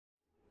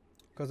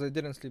Because I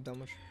didn't sleep that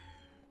much.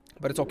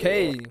 But it's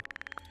okay. 3,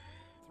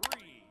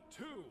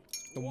 2,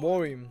 Don't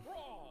worry.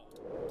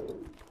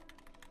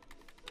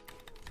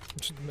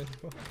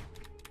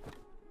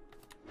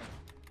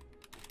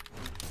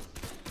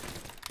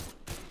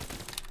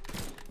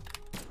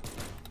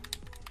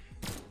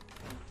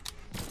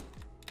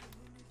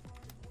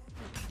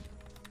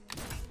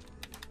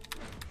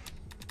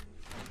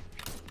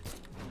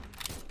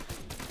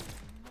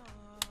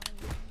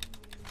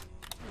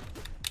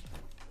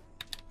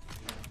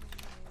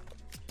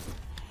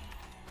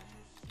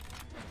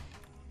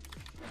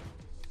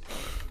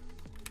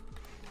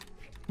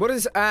 What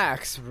is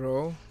axe,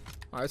 bro?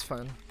 Oh, it's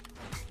fine.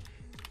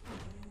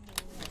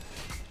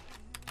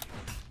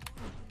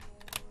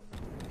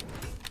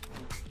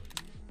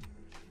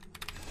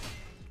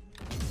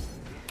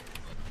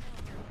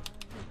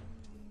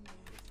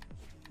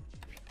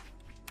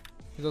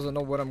 He doesn't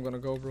know where I'm gonna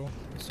go, bro.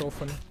 It's so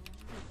funny.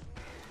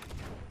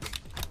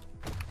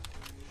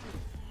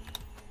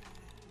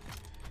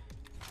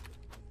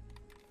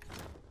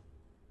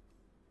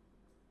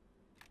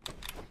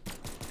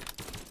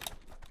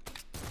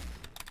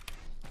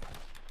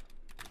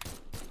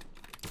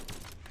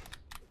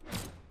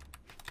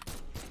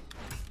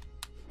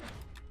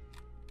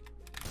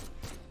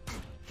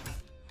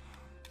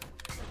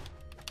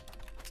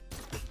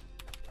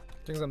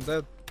 Thinks I'm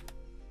dead.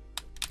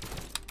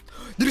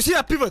 Did you see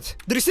that pivot?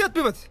 Did you see that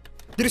pivot?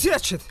 Did you see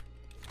that shit?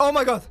 Oh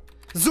my god.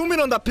 Zoom in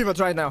on that pivot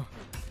right now.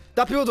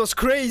 That pivot was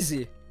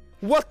crazy.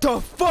 What the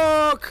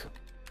fuck?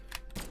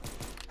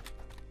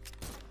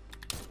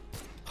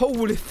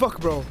 Holy fuck,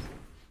 bro.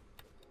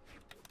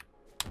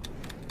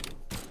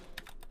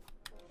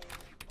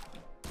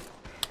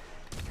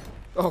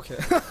 Okay.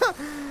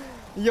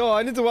 Yo,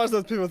 I need to watch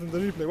that pivot in the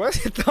replay. Why is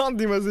he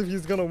taunting him as if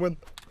he's gonna win?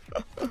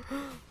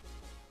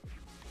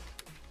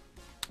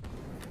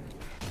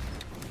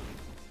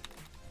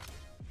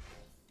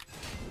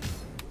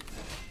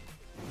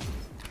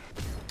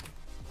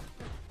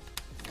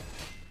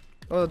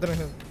 Oh, that didn't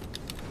hit.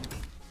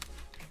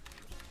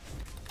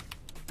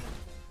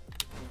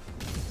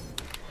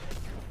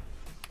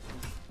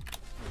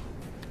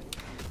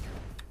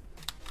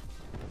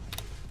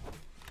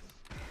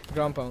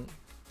 Ground pound.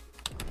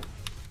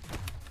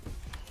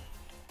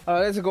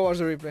 Let's go watch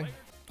the replay.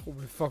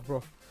 Holy fuck,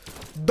 bro.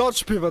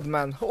 Dodge pivot,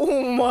 man.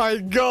 Oh my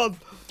god.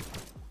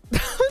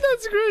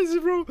 That's crazy,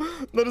 bro.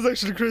 That is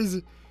actually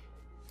crazy.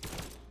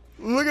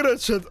 Look at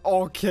that shit.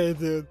 Okay,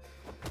 dude.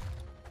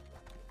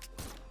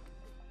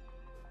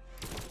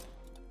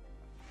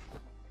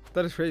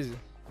 That is crazy.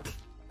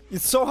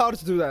 It's so hard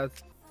to do that.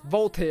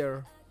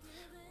 Voltaire.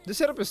 This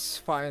setup is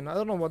fine. I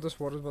don't know what this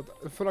word is, but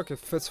I feel like it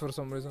fits for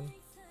some reason.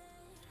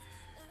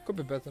 Could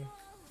be better.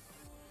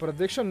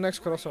 Prediction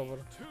next crossover.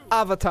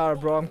 Avatar,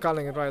 bro. I'm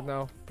calling it right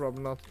now.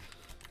 Probably not.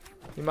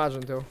 Imagine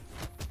though.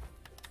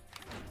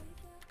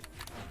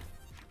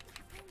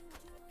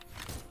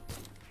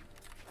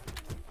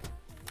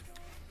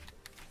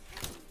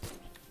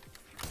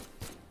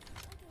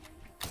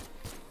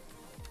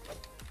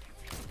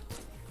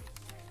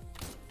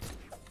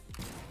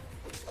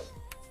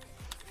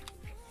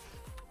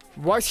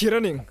 Why is he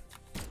running?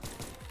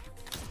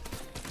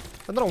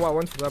 I don't know why I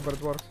went for that, but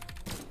it worked.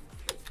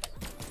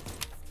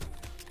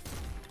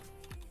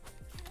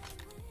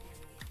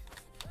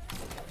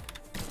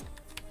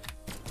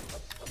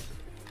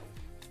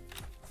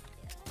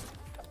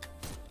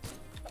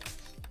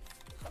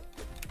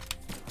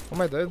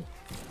 Am I dead?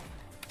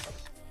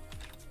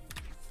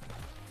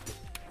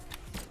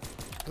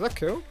 Does that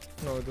kill?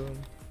 No, it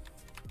doesn't.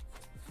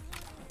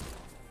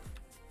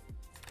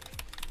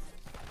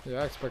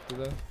 Yeah, I expected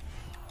that.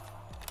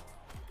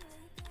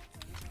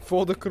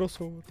 For the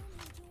crossover.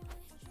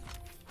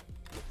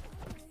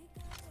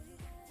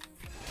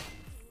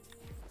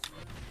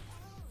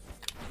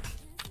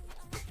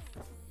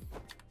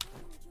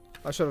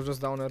 I should have just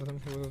down aired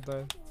him, he would have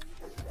died.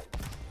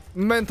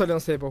 Mentally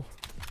unstable.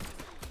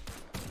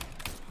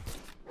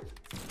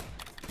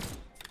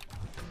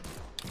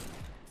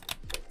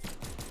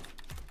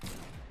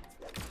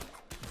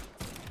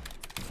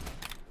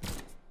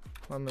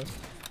 I missed.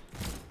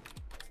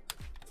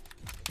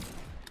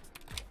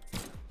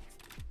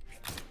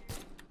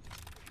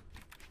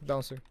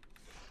 Bouncing.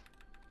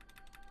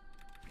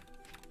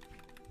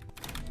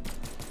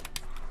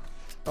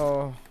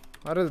 Oh,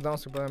 I did the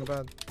downswing, but I'm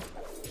bad.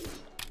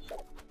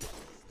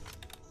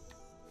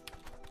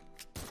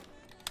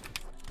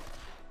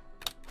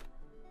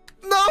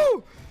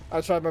 No!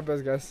 I tried my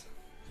best, guys.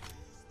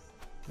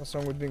 What's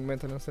wrong with being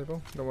mentally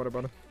unstable? Don't worry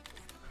about it.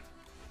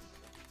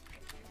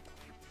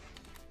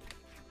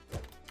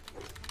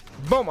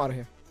 Boom, out of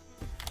here.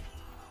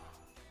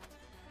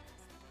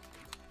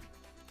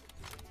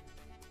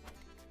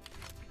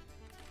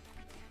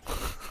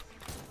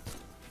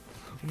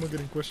 I'm not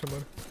getting question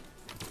mark.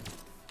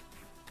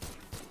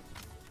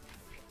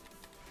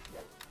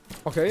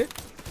 Okay.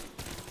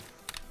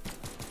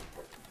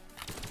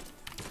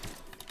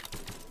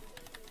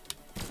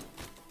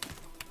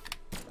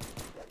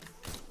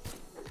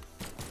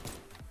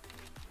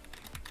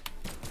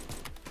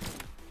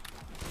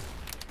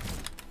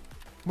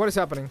 What is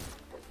happening?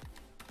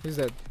 He's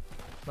dead.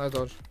 Nice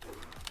dodge.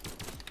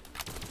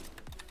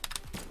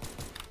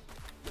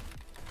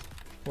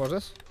 What's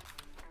this?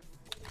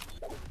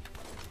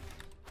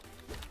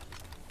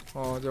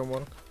 Oh, it didn't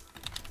work.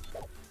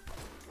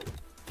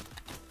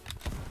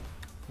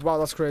 Wow,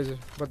 that's crazy.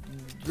 But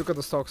look at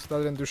the stocks. That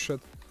didn't do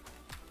shit.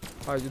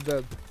 Ah, you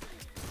dead.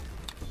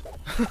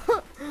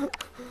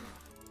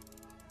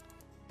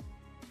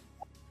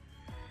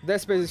 Dead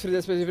space is free,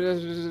 dead space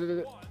is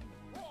free.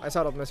 I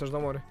saw that message,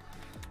 don't worry.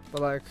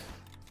 But like,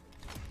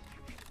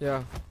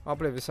 yeah, I'll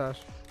play Visage.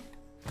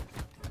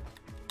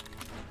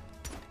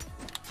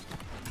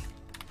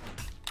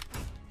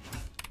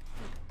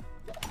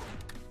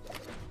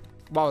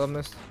 Wow, that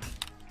missed.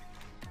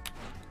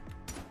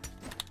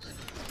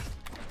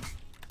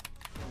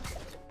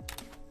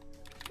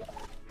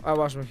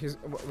 Watch me. He's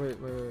wait.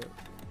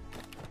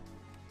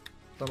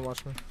 Don't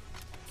watch me.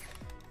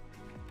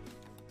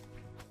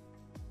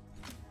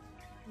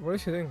 What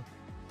is he doing?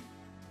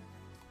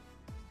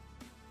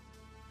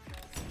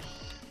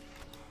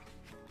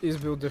 He's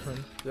built different.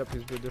 Yep,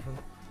 he's built different.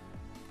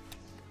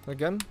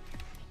 Again?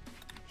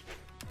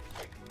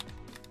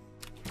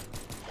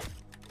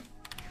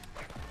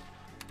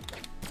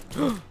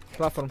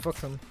 Platform, fuck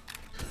him.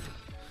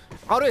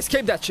 How do I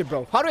escape that shit,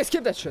 bro? How do I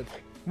escape that shit?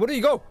 Where do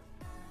you go?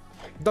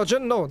 Dodge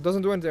in? No,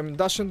 doesn't do anything. I mean,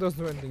 dash in doesn't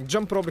do anything.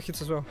 Jump probably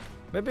hits as well.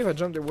 Maybe if I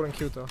jump, they wouldn't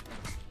kill though.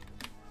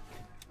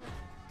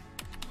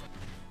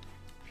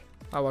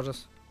 Watch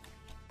this.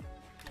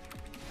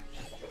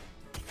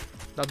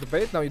 That's the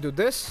bait. Now you do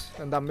this,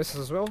 and that misses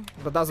as well.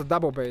 But that's a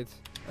double bait,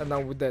 and now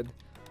we're dead.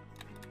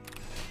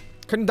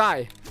 Couldn't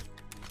die.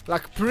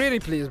 Like, pretty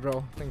please,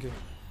 bro. Thank you.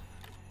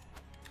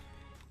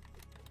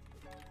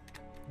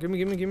 Give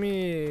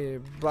me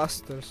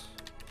blasters.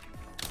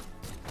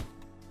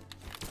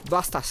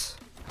 Blast us.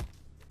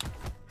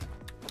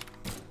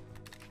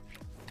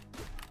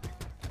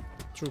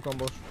 True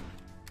combos.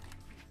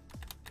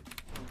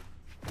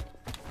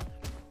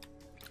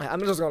 I'm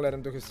just gonna let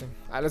him do his thing.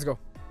 Alright, let's go.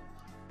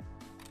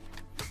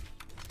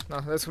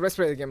 No, let's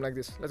play the game like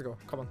this. Let's go.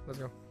 Come on, let's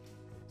go.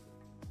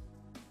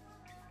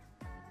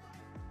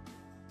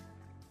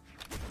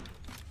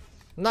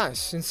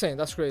 Nice, insane.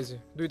 That's crazy.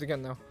 Do it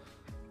again now.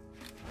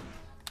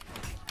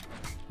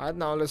 Alright,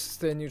 now let's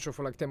stay neutral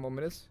for like 10 more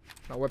minutes.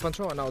 Now weapon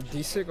throw, and now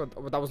D-sig.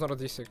 Oh, that was not a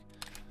D-sig.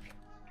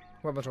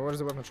 Weapon throw. Where's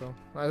the weapon throw?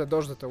 I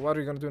dodged it. What are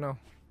you gonna do now?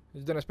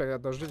 You didn't expect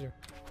that dodge, did you?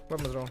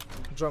 Weapon throw.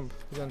 Jump.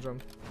 You didn't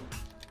jump.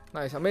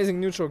 Nice. Amazing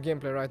neutral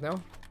gameplay right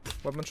now.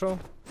 Weapon throw.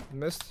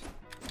 Missed.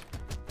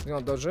 He's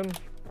gonna dodge in.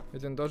 He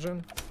didn't dodge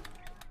in.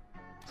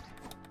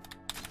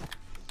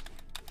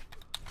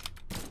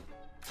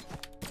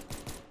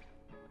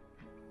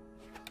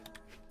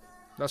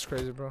 That's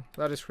crazy, bro.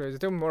 That is crazy.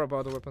 Tell me more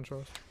about the weapon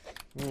throws.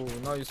 Ooh,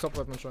 now you stop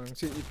weapon throwing.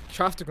 See, you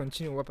have to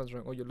continue weapon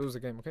throwing or you lose the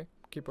game, okay?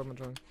 Keep weapon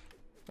throwing.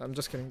 I'm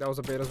just kidding. That was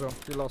a bait as well.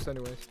 You lost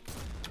anyways.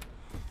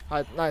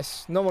 Alright,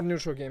 nice. No more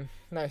neutral game.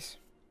 Nice.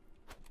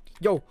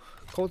 Yo,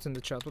 Cold's in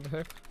the chat. What the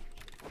heck?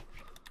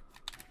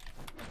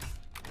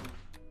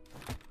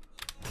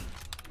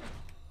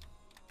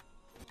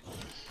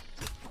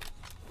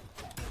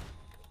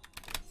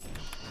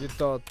 You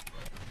thought.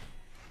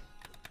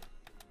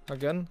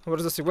 Again? What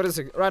is the sig? What is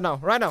the sig? Right now.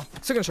 Right now.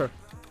 Signature.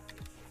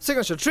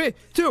 Signature. 3,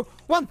 2,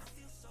 1.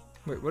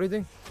 Wait, what are you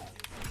doing?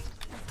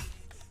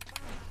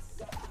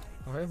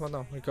 Okay, what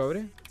now?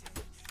 Recovery.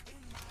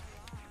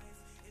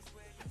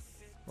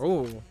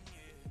 Oh.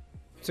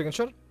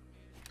 Signature.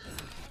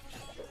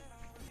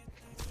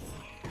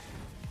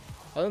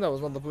 I think that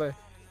was not the play.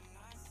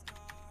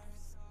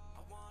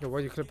 Yo, why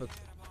you clip it?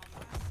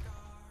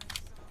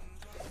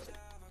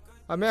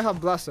 I may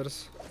have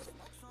blasters.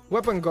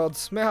 Weapon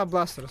gods may have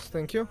blasters.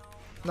 Thank you.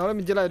 Now let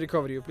me delay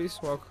recovery you, please.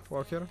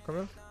 Walk here. Come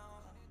here.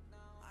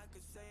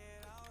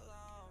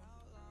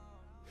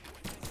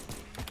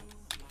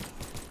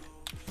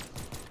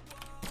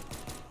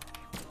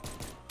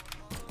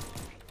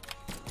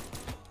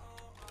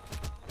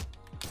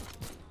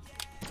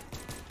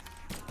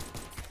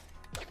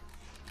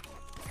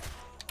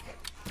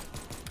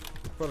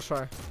 First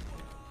try.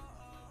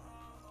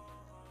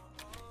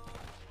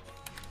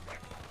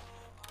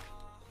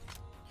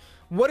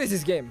 What is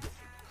this game?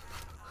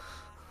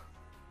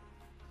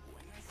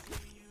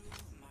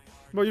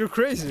 Bro, you're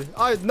crazy.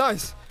 Alright,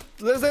 nice.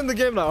 Let's end the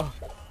game now.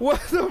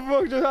 What the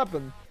fuck just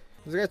happened?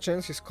 This guy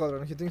changed his color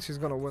and he thinks he's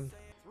gonna win.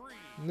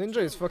 Ninja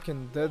is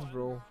fucking dead,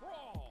 bro.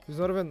 He's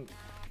not even...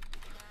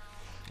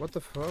 What the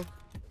fuck?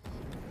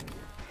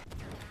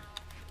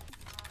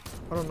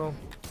 I don't know.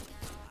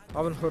 I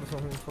haven't heard from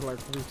him for like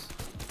weeks.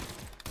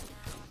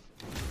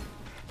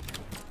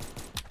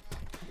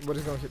 What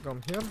is gonna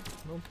come here?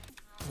 Nope.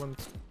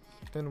 Went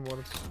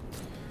inwards.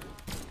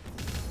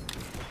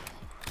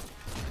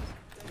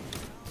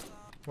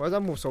 Why is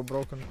that move so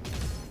broken?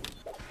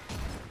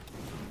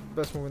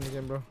 Best move in the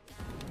game, bro.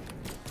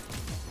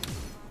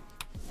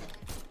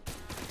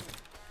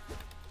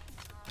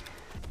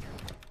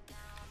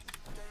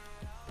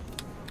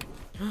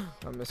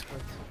 I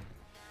misclicked.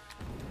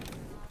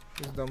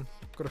 He's dumb.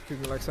 Could have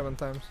killed me like 7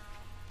 times.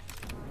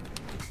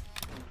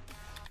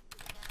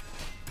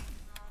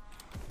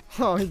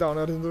 Oh, he down.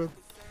 I didn't do it.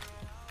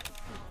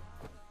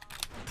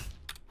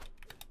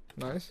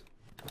 Nice.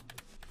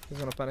 He's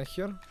gonna panic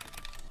here.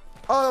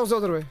 Oh, that was the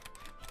other way.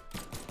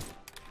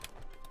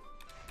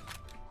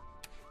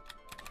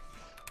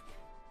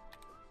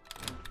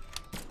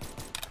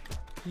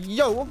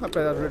 Yo, I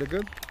played that really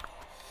good.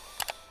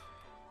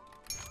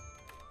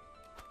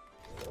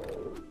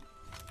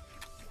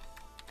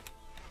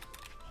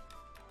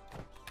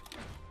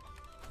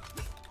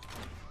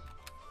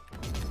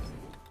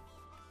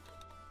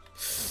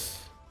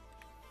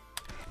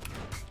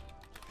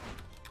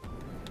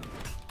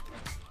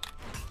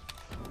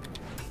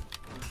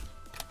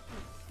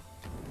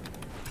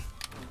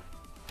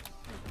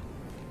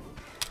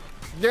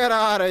 Get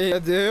out of here,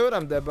 dude.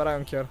 I'm dead, but I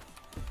don't care.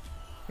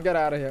 Get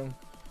out of here.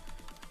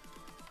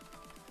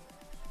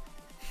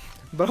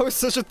 Bro, it's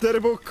such a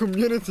terrible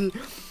community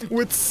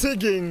with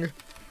sigging.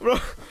 Bro,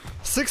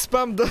 6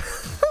 spam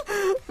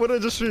what did I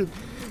just read?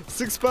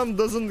 6 spam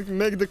doesn't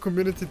make the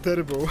community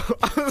terrible.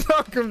 I'm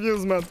so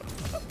confused, man.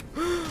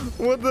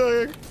 What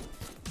the heck?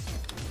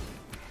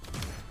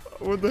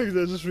 What the heck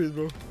did I just read,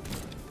 bro?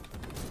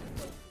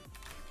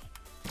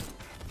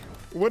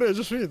 What did I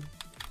just read?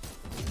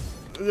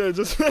 Yeah, it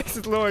just makes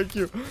it low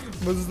IQ.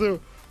 But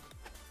still,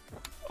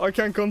 I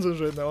can't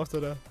concentrate now after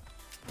that.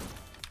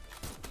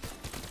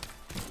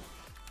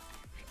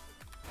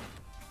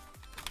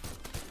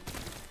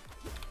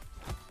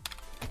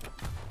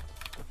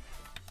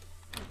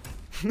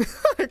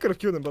 I could have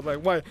killed him, but like,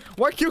 why?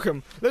 Why kill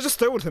him? Let's just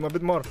stay with him a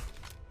bit more.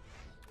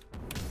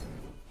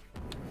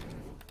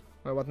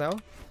 Wait, what now?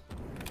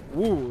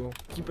 Ooh,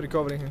 keep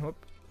recovering him up.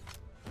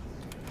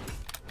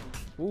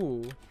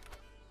 Ooh.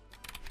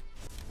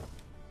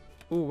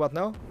 Ooh, what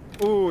now?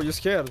 Ooh, you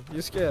scared.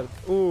 You scared.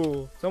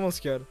 Ooh, someone's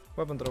scared.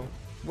 Weapon throw.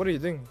 What are you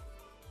doing?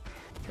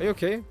 Are you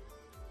okay?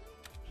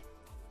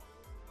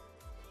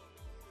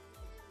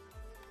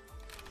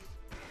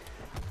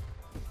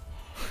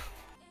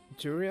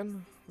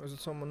 Jurian? Or is it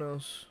someone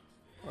else?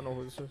 I don't know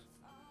who this is.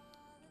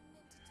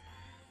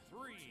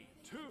 3,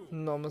 2,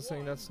 No, I'm not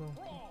saying that's no.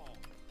 brawl.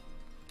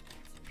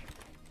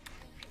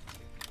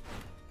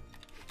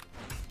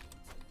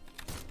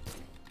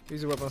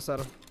 Easy weapon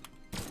starter.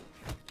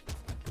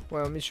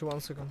 Well, I'll meet you 1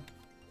 second.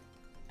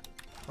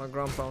 My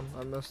ground pound,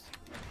 I missed.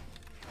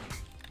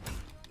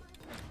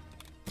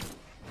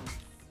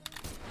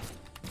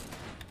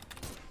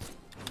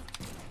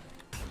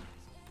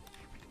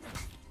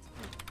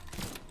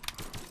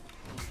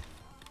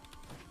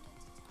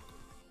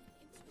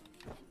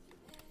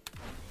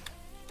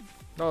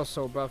 That was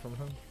so bad from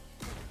him.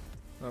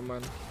 Never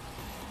mind.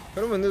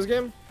 Can we win this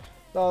game?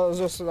 That was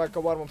just like a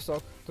warm-up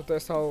stock to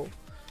test how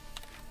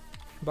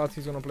bad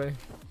he's gonna play.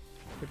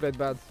 He played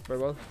bad. Very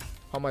well.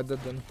 How am I dead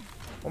then?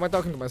 Why am I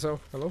talking to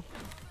myself? Hello?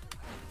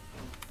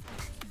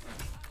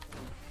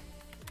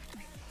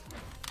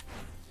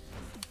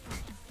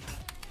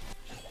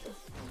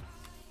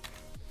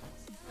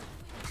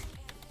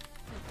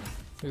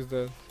 He's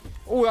dead.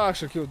 Oh, I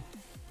actually killed.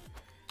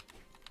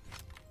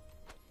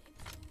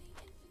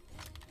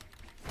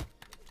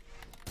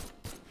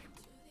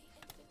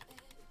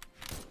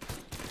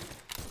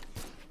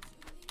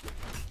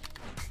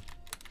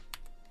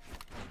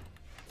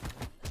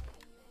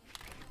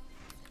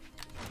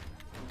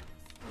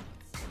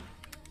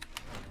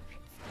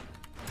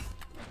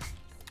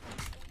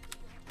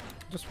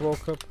 Just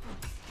woke up.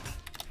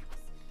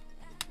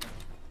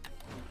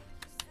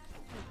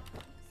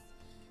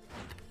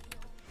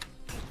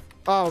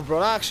 Oh,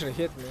 bro, that actually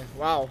hit me.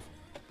 Wow.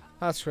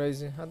 That's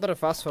crazy. I did a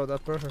fast forward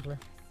that perfectly.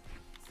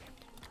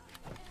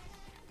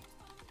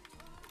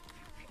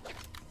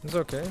 It's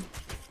okay.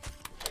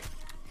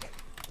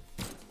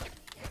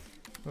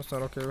 That's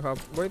not okay. We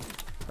have. Wait.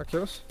 That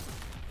kills.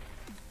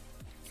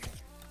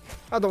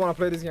 I don't want to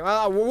play this game.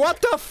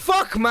 What the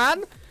fuck,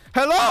 man?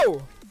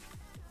 Hello?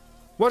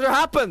 What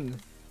happened?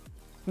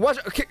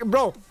 What? Okay,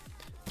 bro.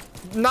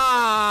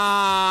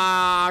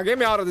 Nah. Get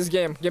me out of this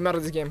game. Get me out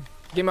of this game.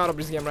 Get me out of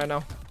this game right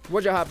now.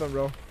 What just happened,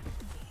 bro?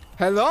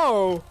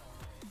 Hello?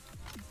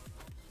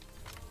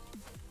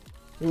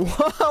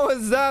 What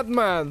was that,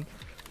 man?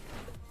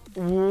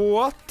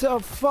 What the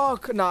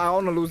fuck? Nah, I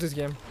wanna lose this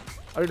game.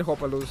 I really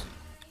hope I lose.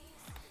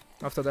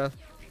 After that.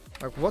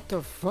 Like, what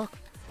the fuck?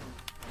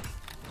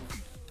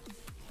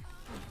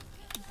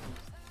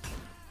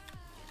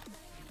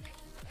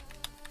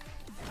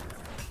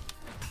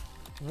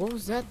 What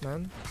was that,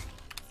 man?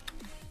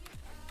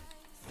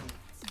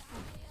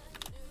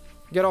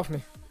 Get off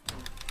me.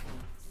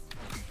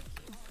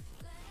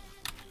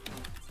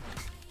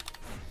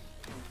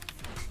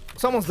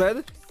 Someone's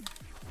dead.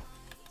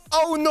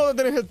 Oh no, that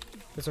didn't hit.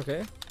 It's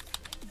okay.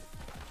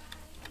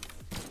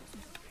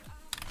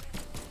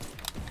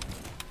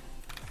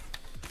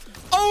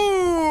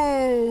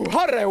 Oh,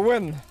 how did I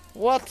win?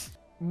 What?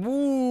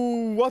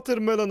 Woo,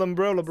 watermelon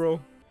umbrella, bro.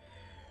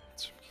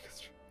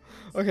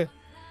 Okay,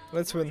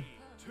 let's win.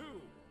 2,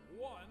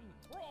 1,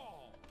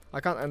 brawl. I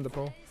can't end the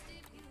pro.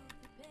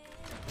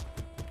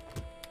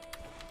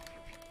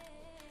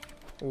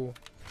 Oh.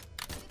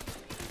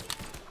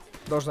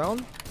 Doors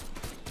down.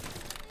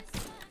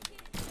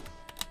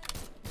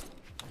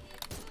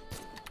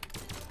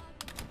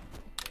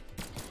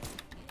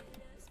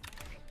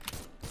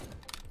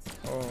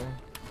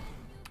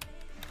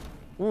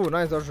 Ooh,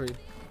 nice dodge read.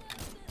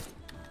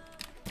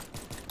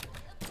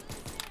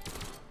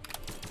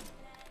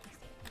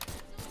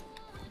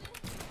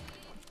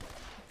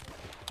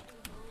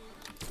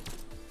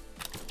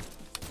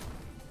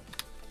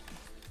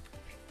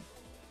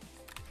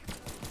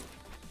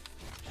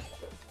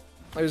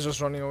 He's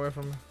just running away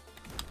from me.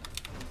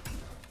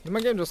 Did my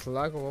game just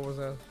lag or what was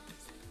that?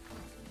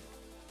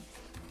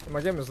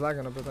 My game is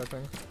lagging a bit, I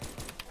think.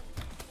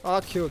 Oh,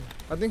 that killed.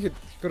 I think he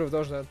could have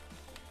dodged that.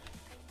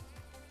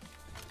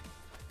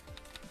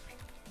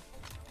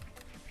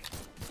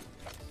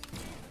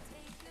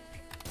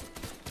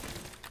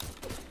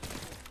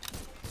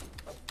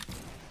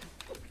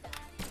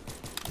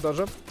 Dodge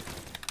up.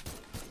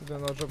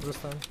 Didn't dodge up this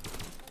time.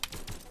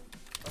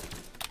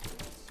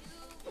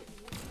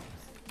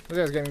 This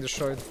guy's getting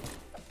destroyed.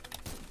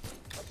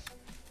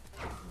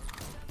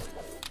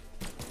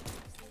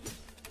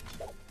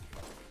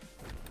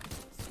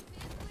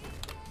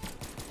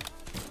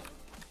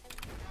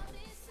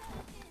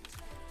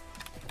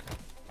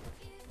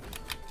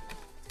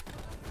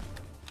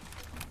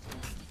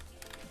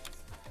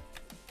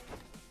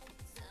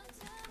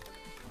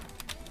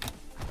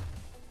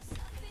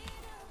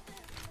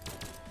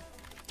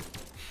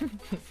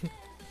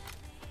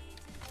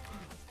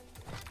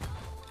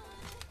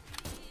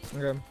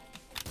 Okay.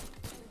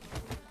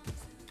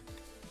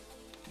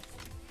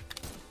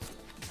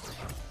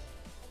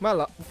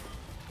 Mala.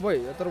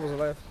 Wait, I thought it was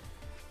alive.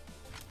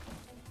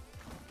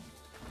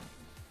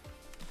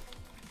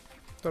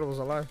 Thought it was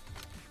alive.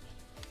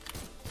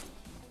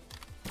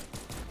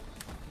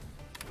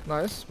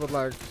 Nice, but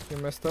like, you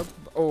messed up.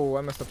 Oh,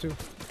 I messed up too.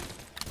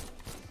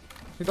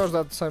 He dodged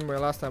that same way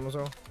last time as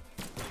well.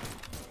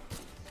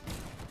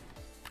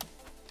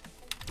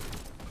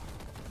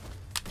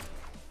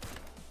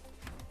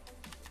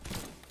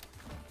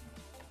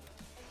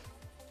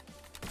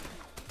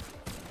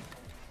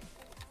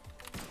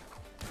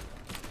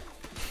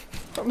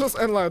 I'm just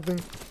enlighting.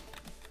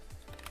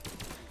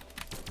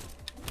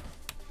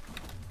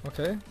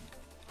 Okay.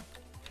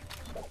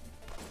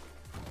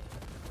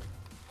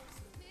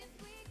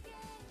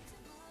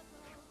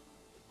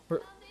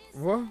 Wait,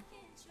 what?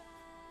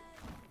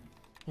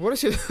 What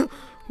is it?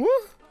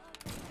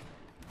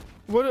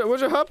 What? What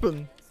just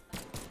happened?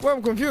 Well,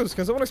 I'm confused.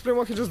 Can someone explain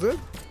what he just did?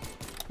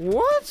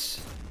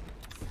 What?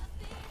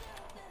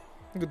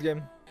 Good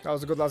game. That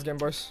was a good last game,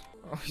 boys.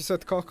 Oh, he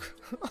said cock.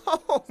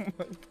 Oh my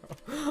god.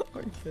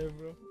 Okay,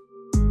 bro.